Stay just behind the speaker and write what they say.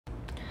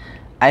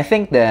I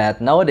think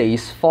that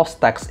nowadays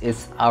Fostex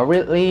is a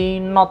really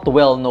not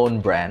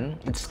well-known brand.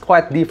 It's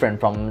quite different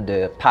from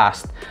the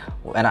past.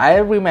 And I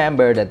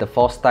remember that the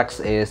Fostex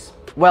is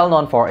well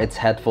known for its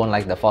headphone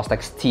like the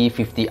Fostex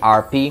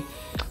Te02N,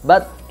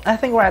 but I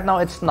think right now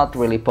it's not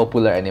really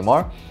popular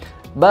anymore.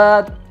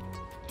 But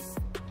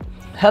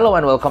hello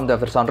and welcome to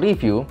Aftersound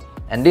Review,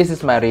 and this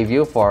is my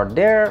review for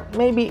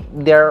maybe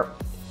they're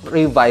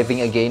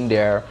reviving again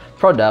their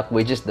product,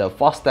 which is the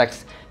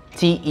Fostex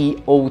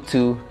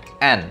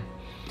Te02N.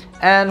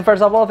 And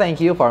first of all, thank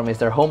you for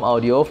Mr.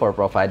 MRHOMMEAUDIO for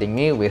providing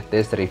me with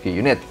this review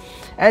unit.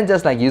 And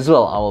just like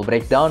usual, I will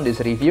break down this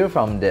review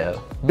from the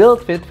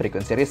build, fit,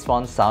 frequency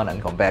response, sound,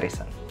 and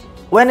comparison.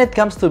 When it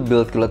comes to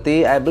build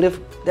quality, I believe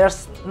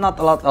there's not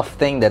a lot of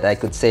things that I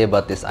could say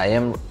about this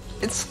IM.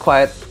 It's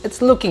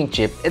looking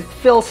cheap, it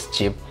feels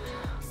cheap.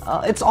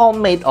 It's all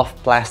made of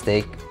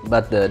plastic,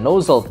 but the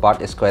nozzle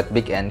part is quite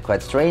big and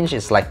quite strange.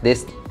 It's like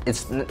this,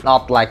 it's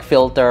not like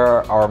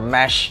filter or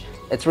mesh.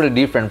 It's really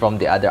different from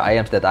the other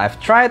IMs that I've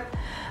tried.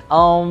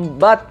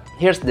 But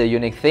here's the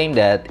unique thing,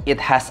 that it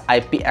has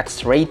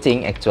IPX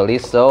rating actually.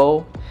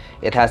 So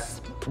it has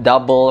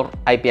double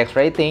IPX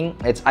rating.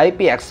 It's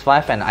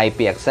IPX5 and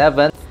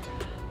IPX7.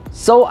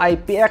 So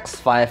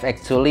IPX5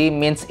 actually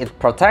means it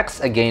protects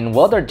against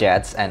water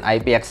jets, and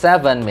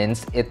IPX7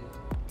 means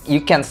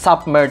you can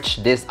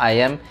submerge this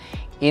IM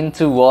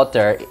into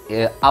water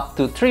up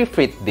to 3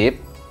 feet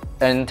deep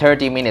in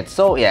 30 minutes.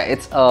 So yeah,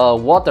 it's a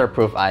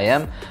waterproof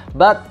IM.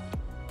 But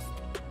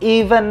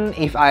even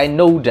if I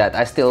know that,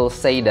 I still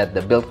say that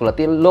the build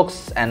quality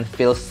looks and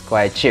feels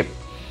quite cheap.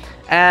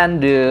 And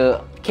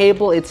the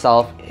cable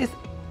itself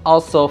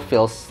also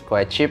feels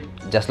quite cheap.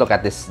 Just look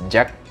at this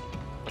jack.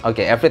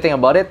 Okay, everything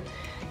about it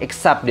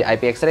except the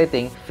IPX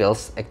rating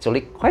feels actually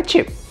quite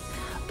cheap.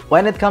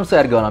 When it comes to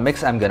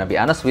ergonomics, I'm gonna be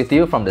honest with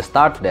you from the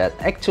start that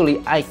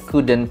actually I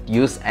couldn't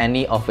use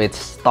any of its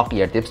stock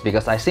ear tips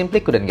because I simply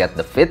couldn't get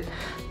the fit.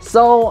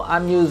 So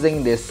I'm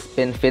using this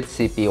SpinFit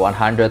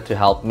CP100 to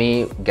help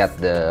me get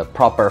the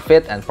proper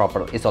fit and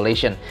proper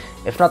isolation.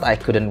 If not, I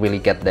couldn't really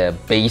get the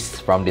bass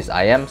from this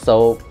IM.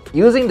 So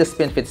using the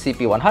SpinFit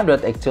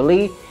CP100,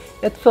 actually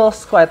it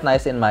feels quite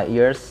nice in my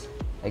ears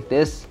like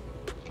this.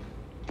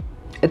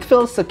 It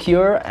feels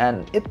secure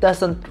and it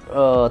doesn't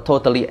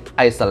totally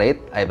isolate,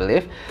 I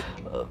believe.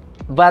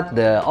 But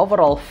the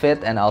overall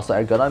fit and also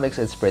ergonomics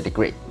is pretty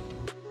great.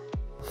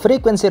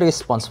 Frequency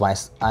response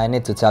wise, I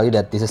need to tell you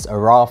that this is a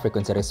raw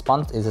frequency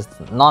response. It is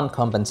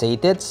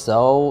non-compensated.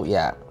 So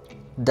yeah,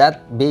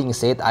 that being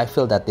said, I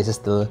feel that this is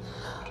the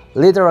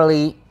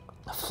literally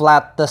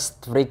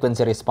flattest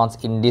frequency response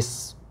in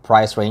this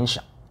price range.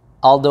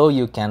 Although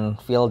you can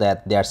feel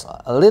that there's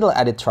a little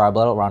added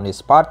treble around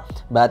this part.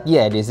 But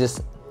yeah, this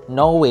is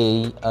no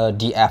way a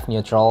DF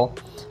neutral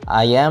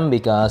IM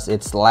because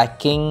it's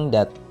lacking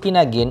that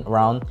pinna gain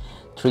around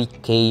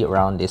 3K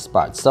around this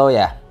part. So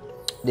yeah,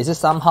 this is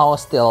somehow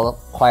still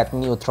quite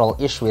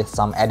neutral-ish with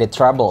some added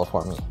treble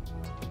for me.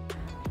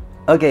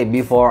 Okay,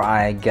 before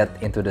I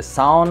get into the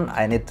sound,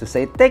 I need to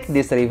say take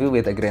this review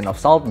with a grain of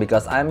salt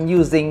because I'm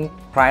using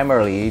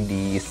primarily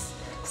the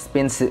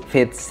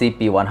SpinFit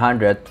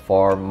CP100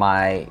 for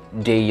my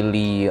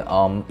daily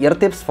ear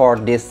tips for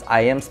this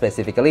IM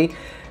specifically.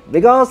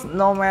 Because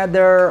no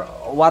matter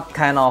what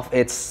kind of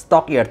its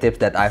stock ear tips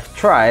that I've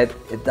tried,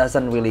 it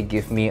doesn't really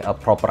give me a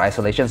proper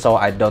isolation. So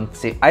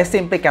I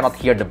simply cannot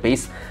hear the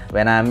bass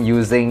when I'm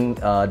using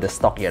the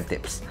stock ear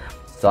tips.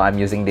 So I'm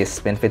using this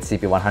SpinFit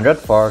CP100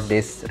 for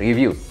this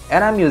review.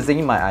 And I'm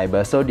using my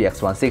iBasso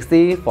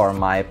DX160 for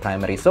my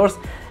primary source.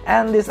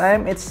 And this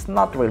IM, it's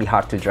not really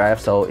hard to drive.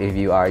 So if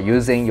you are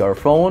using your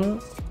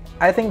phone,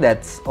 I think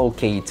that's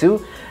okay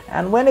too.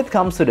 And when it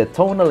comes to the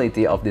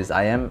tonality of this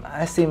IM,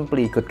 I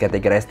simply could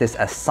categorize this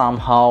as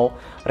somehow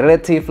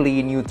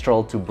relatively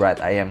neutral to bright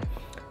IM.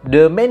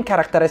 The main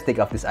characteristic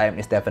of this IM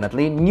is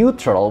definitely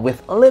neutral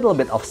with a little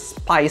bit of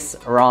spice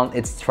around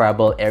its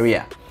treble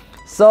area.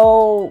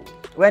 So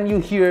when you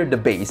hear the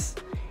bass,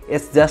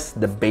 it's just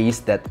the bass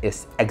that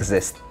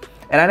exists.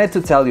 And I need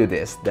to tell you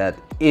this, that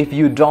if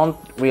you don't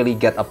really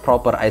get a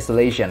proper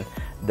isolation,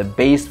 the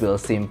bass will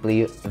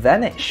simply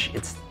vanish.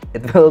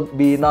 It will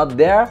be not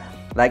there.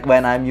 Like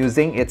when I'm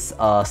using its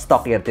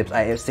stock ear tips,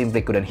 I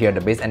simply couldn't hear the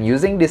bass, and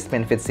using this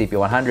SpinFit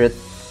CP100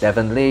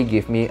 definitely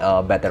give me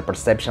a better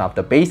perception of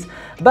the bass.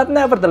 But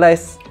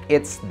nevertheless,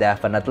 it's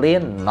definitely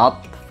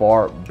not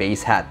for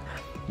bass head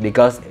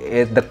because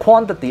the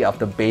quantity of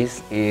the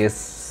bass is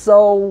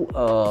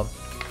so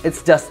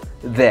it's just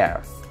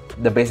there.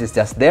 The bass is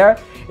just there.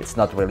 It's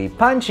not really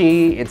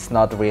punchy. It's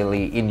not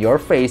really in your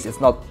face.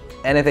 It's not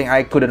anything.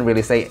 I couldn't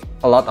really say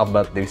a lot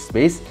about this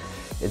bass.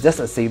 It's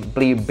just a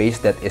simply bass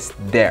that is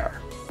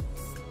there.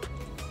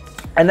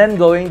 And then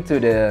going to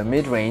the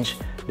mid-range,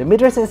 the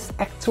mid-range is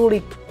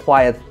actually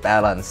quite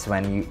balanced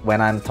when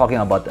I'm talking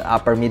about the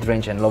upper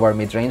mid-range and lower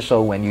mid-range.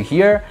 So when you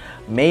hear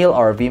male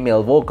or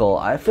female vocal,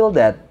 I feel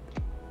that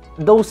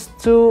those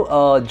two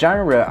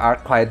genres are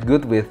quite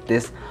good with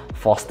this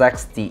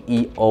Fostex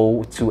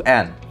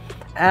Te02N.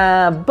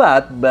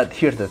 But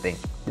here's the thing,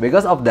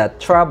 because of that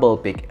treble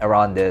peak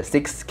around the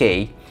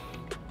 6K,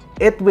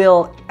 it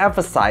will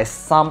emphasize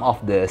some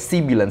of the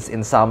sibilance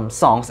in some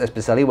songs,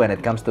 especially when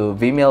it comes to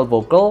female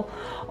vocal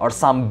or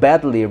some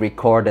badly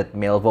recorded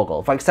male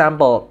vocal. For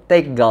example,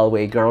 take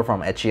Galway Girl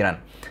from Ed Sheeran.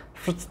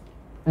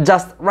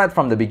 Just right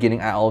from the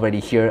beginning, I already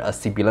hear a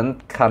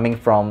sibilant coming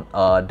from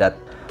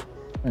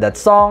that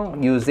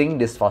song using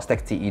this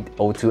Fostex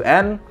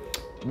Te02N.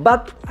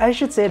 But I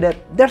should say that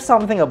there's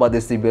something about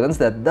this sibilance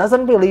that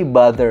doesn't really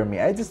bother me.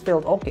 I just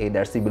felt okay,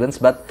 there's sibilance,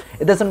 but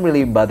it doesn't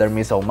really bother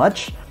me so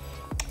much.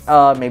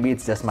 Maybe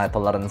it's just my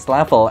tolerance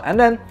level. And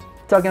then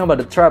talking about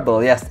the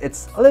treble, yes,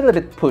 it's a little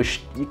bit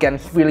pushed. You can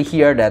really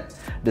hear that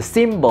the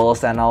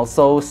cymbals and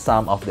also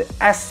some of the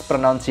S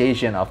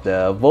pronunciation of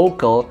the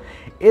vocal,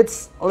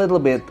 it's a little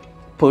bit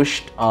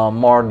pushed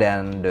more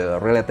than the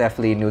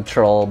relatively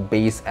neutral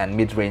bass and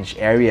mid-range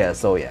area.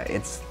 So yeah,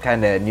 it's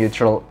kind of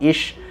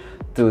neutral-ish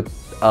to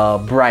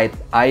bright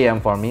IM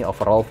for me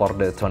overall for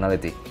the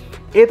tonality.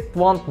 It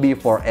won't be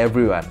for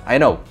everyone, I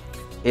know.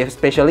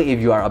 Especially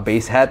if you are a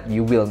bass head,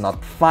 you will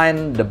not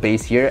find the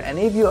bass here. And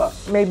if you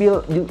maybe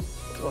you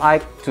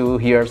like to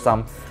hear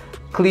some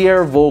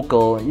clear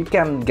vocal, you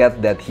can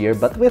get that here,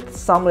 but with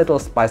some little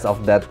spice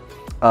of that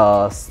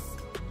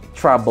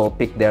treble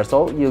pick there,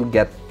 so you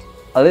get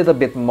a little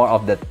bit more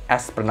of that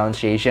S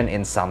pronunciation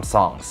in some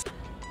songs.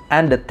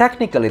 And the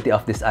technicality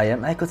of this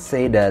IM, I could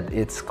say that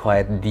it's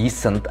quite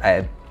decent,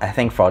 I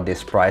think, for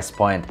this price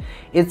point.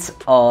 It's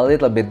a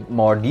little bit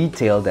more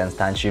detailed than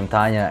Tanshim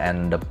Tanya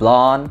and the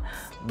Blonde,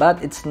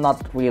 but it's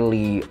not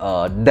really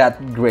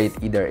that great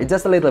either. It's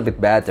just a little bit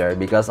better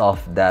because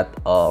of that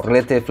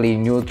relatively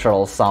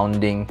neutral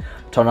sounding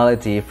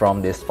tonality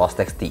from this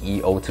Fostex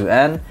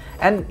Te02N.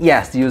 And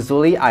yes,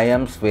 usually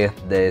IMs with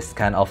this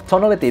kind of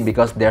tonality,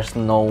 because there's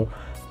no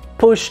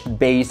pushed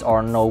bass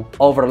or no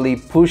overly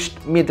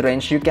pushed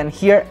mid-range, you can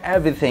hear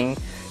everything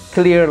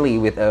clearly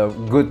with a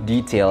good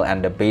detail,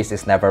 and the bass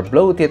is never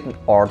bloated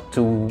or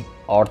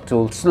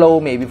too slow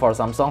maybe for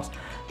some songs.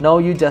 No,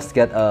 you just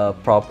get a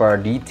proper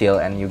detail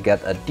and you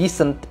get a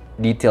decent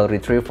detail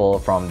retrieval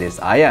from this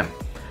IM.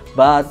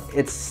 But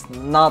it's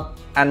not,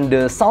 and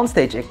the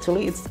soundstage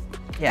actually,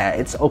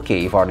 it's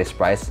okay for this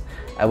price.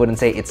 I wouldn't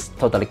say it's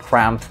totally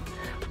cramped.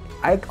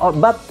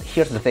 But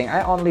here's the thing,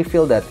 I only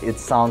feel that it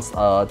sounds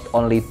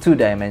only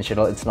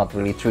two-dimensional. It's not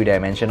really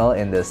three-dimensional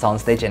in the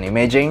soundstage and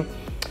imaging.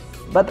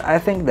 But I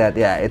think that,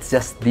 yeah, it's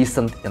just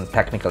decent in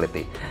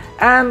technicality.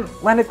 And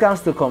when it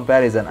comes to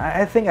comparison,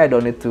 I think I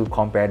don't need to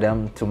compare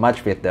them too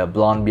much with the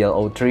Blonde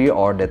BL03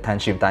 or the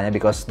Tanshim Tanya,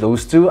 because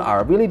those two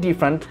are really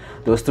different.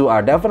 Those two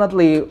are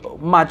definitely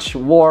much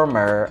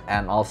warmer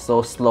and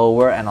also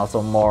slower and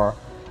also more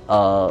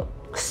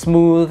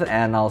smooth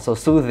and also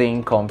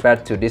soothing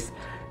compared to this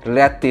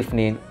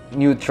relatively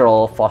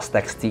neutral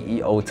Fostex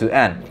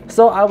Te02N.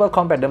 So I will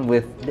compare them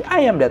with the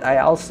IM that I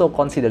also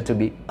consider to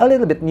be a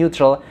little bit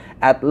neutral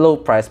at low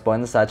price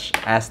points, such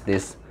as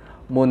this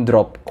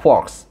Moondrop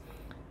Quarks.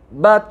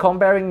 But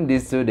comparing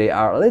these two, they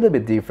are a little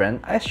bit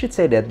different. I should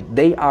say that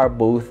they are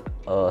both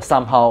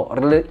somehow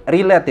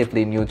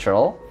relatively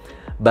neutral,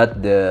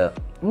 but the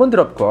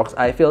Moondrop Quarks,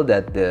 I feel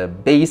that the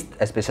bass,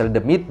 especially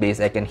the mid bass,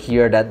 I can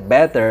hear that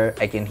better.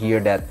 I can hear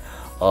that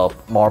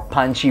more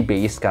punchy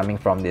bass coming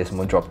from this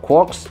Moondrop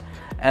Quarks.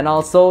 And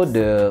also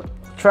the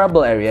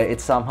treble area,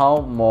 it's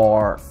somehow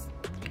more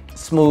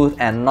smooth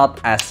and not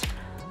as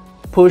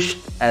pushed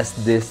as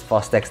this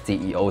Fostex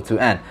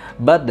Te02N.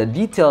 But the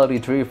detail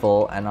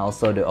retrieval and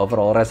also the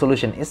overall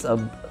resolution is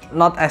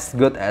not as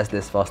good as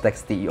this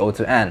Fostex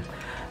Te02N.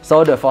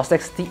 So the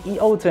Fostex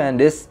Te02N,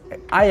 this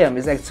IM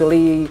is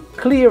actually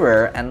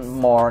clearer and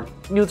more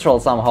neutral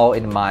somehow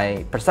in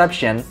my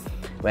perception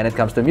when it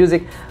comes to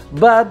music.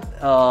 But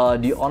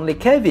the only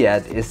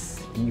caveat is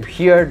you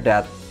hear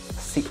that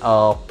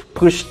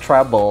push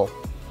treble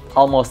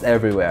almost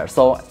everywhere.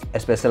 So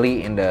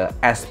especially in the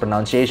S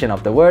pronunciation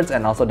of the words,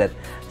 and also that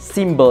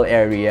cymbal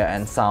area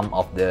and some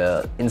of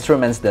the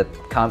instruments that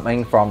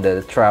coming from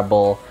the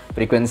treble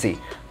frequency.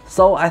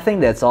 So I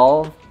think that's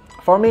all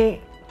for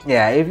me.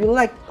 Yeah, if you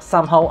like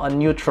somehow a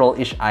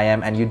neutral-ish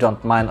IM and you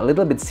don't mind a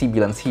little bit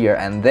sibilance here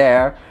and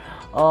there,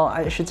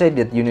 I should say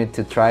that you need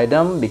to try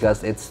them,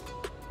 because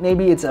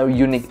maybe it's a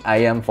unique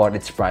IM for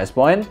its price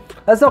point.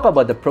 Let's talk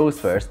about the pros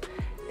first.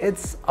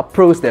 It's a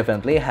pros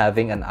definitely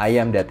having an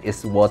IM that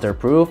is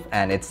waterproof,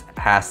 and it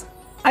has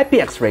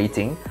IPX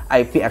rating,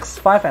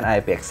 IPX5 and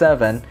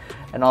IPX7,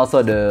 and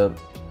also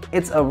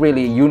it's a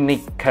really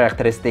unique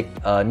characteristic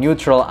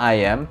neutral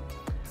IM.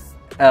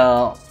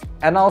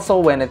 And also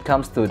when it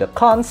comes to the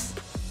cons,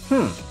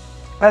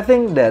 I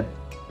think that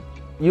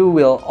you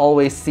will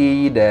always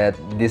see that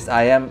this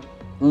IM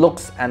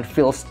looks and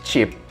feels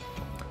cheap.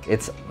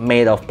 It's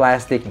made of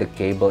plastic, the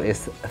cable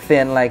is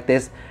thin like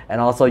this, and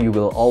also you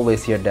will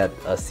always hear that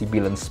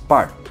sibilance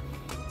part.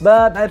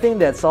 But I think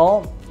that's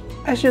all.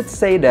 I should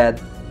say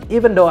that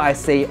even though I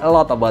say a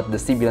lot about the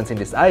sibilance in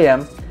this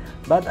IM,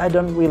 but I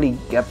don't really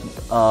get,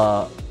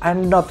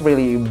 I'm not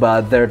really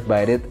bothered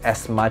by it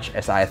as much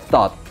as I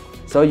thought.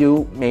 So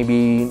you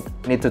maybe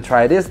need to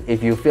try this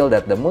if you feel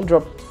that the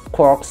Moondrop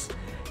Quarks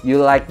you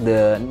like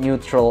the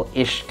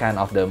neutral-ish kind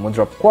of the mood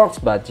drop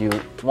quarks, but you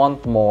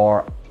want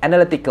more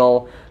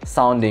analytical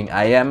sounding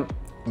IM,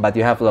 but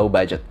you have low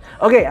budget.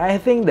 Okay, I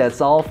think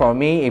that's all for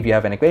me. If you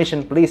have any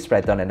question, please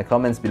write down in the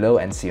comments below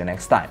and see you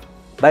next time.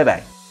 Bye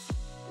bye.